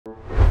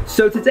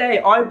So today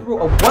I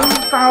brought a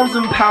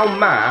 £1,000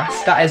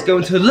 mask that is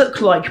going to look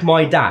like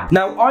my dad.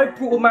 Now I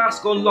brought a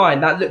mask online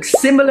that looks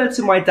similar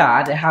to my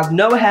dad. It has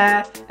no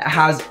hair, it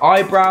has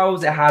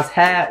eyebrows, it has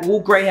hair, all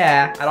grey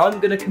hair, and I'm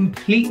gonna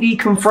completely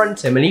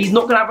confront him and he's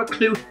not gonna have a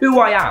clue who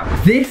I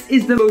am. This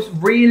is the most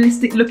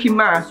realistic looking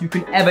mask you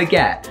can ever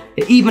get.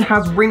 It even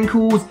has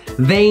wrinkles,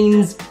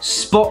 veins,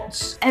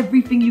 spots,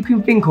 everything you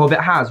can think of it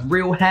has.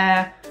 Real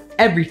hair,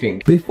 everything.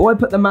 Before I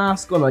put the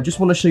mask on, I just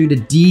want to show you the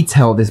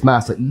detail of this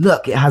mask. Like,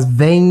 look, it has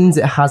veins,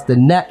 it has the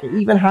neck, it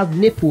even has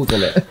nipples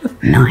on it.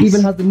 Nice. It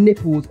even has the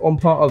nipples on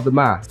part of the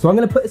mask. So I'm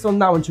going to put this on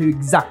now and show you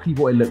exactly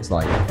what it looks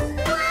like.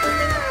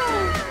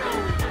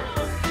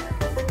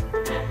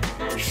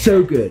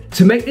 So good.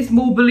 To make this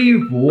more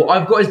believable,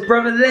 I've got his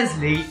brother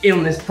Leslie in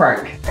on this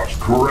prank. That's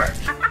correct.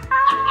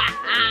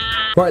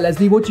 Right,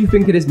 Leslie, what do you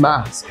think of this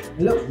mask?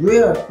 It looks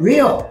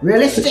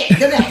realistic,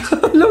 doesn't it?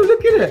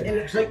 Look at it. It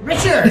looks like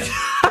Richard. Do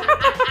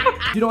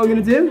you know what I'm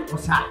gonna do?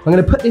 What's that? I'm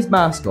gonna put this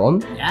mask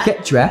on, yeah,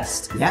 get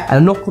dressed, yeah,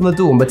 and knock on the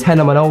door and pretend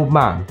I'm an old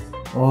man.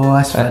 Oh,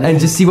 that's funny. And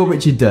just see what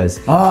Richard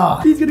does. Oh.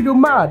 He's gonna go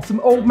mad. Some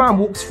old man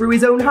walks through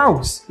his own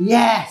house.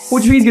 Yes.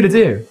 What do you think he's gonna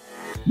do?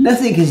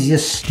 Nothing, because he's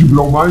just stupid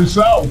old man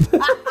himself.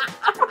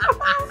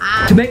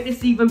 To make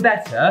this even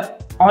better,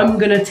 I'm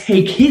gonna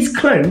take his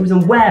clothes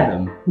and wear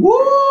them. Woo!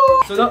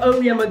 So not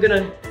only am I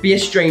gonna be a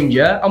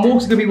stranger, I'm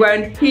also gonna be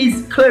wearing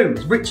his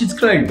clothes, Richard's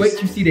clothes. Wait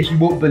till you see this, you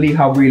won't believe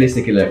how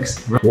realistic it looks.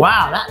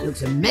 Wow, that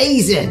looks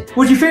amazing.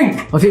 What do you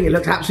think? I think it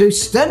looks absolutely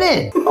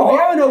stunning. Oh,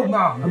 I am an old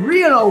man. A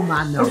real old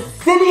man, though. A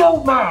silly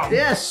old man.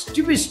 Yeah,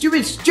 stupid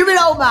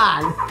old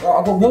man. Oh,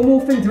 I've got one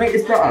more thing to make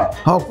this better.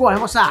 Oh, go on,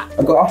 what's that?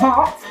 I've got a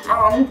hat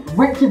and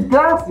Richard's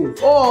glasses.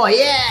 Oh,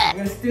 yeah. I'm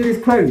gonna steal his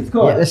clothes,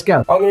 come on. Yeah, let's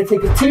go. I'm gonna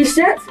take his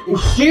t-shirt,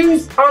 his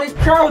shoes, and his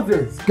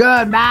trousers.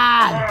 Good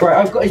man. Right,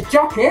 I've got his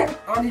jacket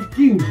and his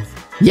jeans.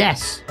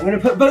 Yes. I'm gonna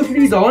put both of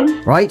these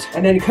on. Right.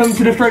 And then come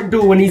to the front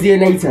door when he's here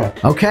later.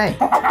 Okay.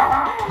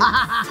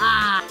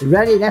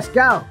 Ready? Let's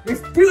go.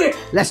 Let's do it.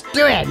 Let's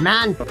do it,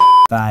 man.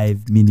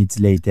 5 minutes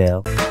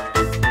later. I've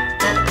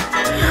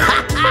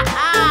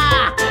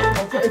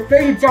got his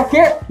faded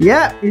jacket.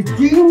 Yeah. His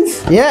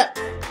jeans. Yeah.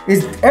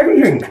 His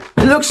everything.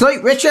 It looks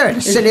like Richard,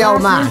 a silly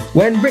old man.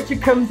 When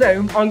Richard comes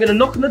home, I'm gonna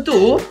knock on the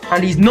door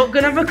and he's not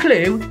gonna have a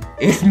clue.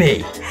 It's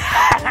me.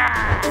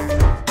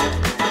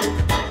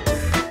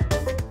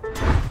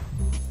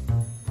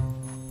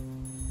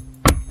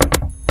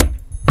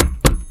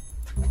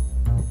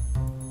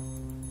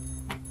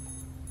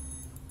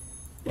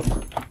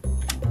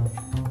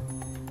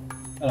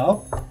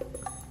 Hello?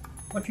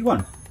 What do you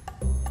want?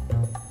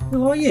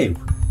 Who are you?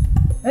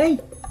 Hey?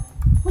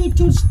 What are you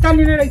doing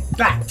standing there like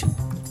that?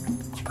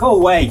 Go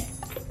away.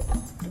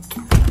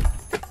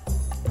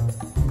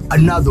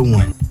 Another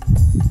one.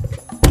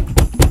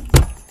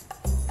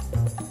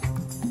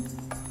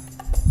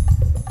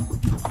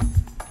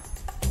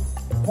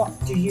 What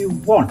do you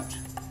want?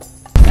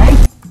 Hey?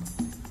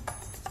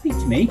 Speak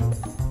to me.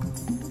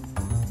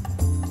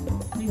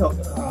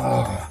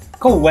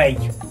 Go away.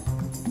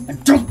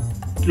 And don't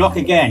knock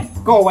again.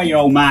 Go away, you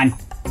old man.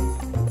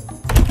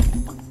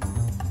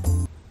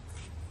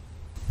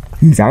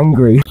 He's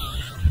angry.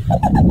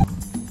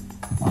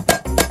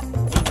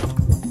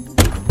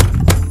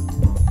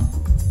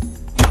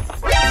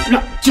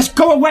 Look, just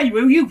go away,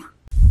 will you?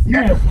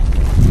 Now.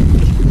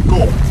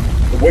 Go.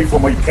 Away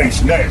from my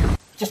place now.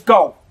 Just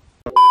go.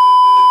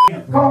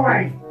 Go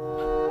away.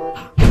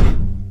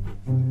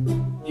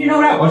 Do you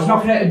know that was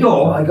knocking at the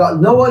door? I got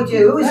no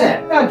idea. Who is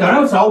it? I don't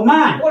know, it's an old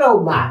man. What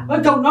old man? I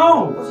don't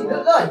know. What's he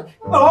look like?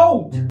 Well,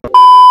 old. I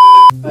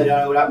don't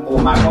know who that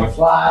old man was.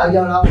 Well, I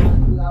don't know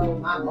who that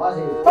old man was.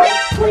 What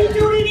are you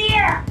doing in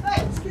here?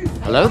 Hey, excuse me.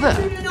 Hello there. What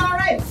are you doing all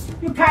right?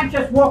 You can't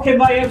just walk in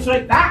my house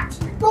like that.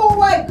 Go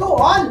away, go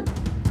on.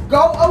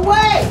 Go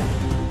away.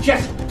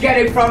 Just get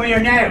it from here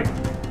now.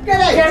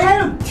 Get out. Get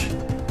out.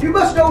 You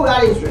must know who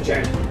that is,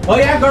 Richard.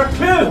 I haven't got a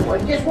clue. Well,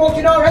 you just walked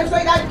in our house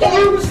like that. Get out.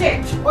 Who's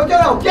it? I don't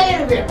know. Get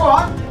out of here. Go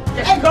on.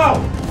 Just go.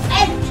 Out.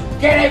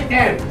 Get out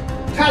now.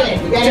 Tell him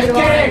to get Just out of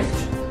our get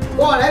house. out.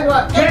 Go on,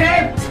 everyone. Get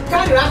out.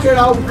 Can't do that to an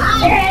old man.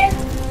 Get out.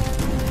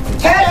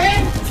 Tell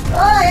him.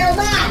 Oh, old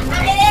man.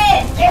 Back it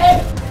in.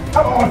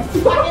 Come on. Back it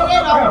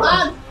in, old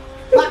man.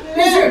 Back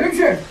it in.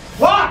 Richard.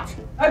 What?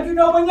 How do you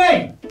know my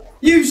name?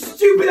 You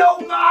stupid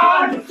old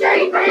man!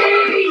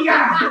 JB!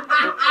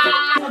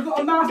 I've got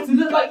a mask to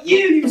look like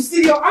you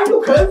silly old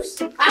ankle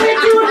clips! What are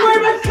you doing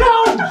wearing my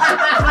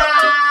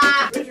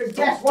clothes? Richard,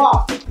 guess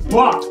what?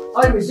 What?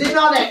 I was in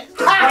on it.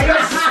 Oh, you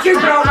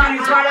stupid old man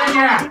who's right in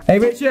here. Hey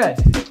Richard!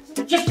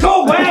 Just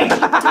go away!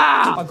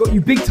 I got you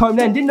big time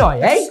then, didn't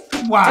I, eh?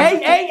 Wow.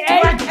 Hey!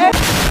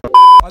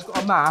 I've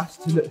got a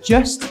mask to look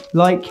just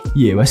like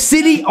you, a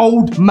silly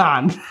old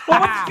man.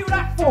 What did you do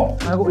that for?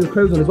 I've got your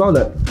clothes on as well,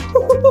 look.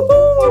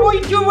 What are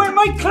you doing wearing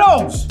my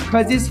clothes?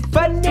 Because it's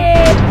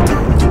funny!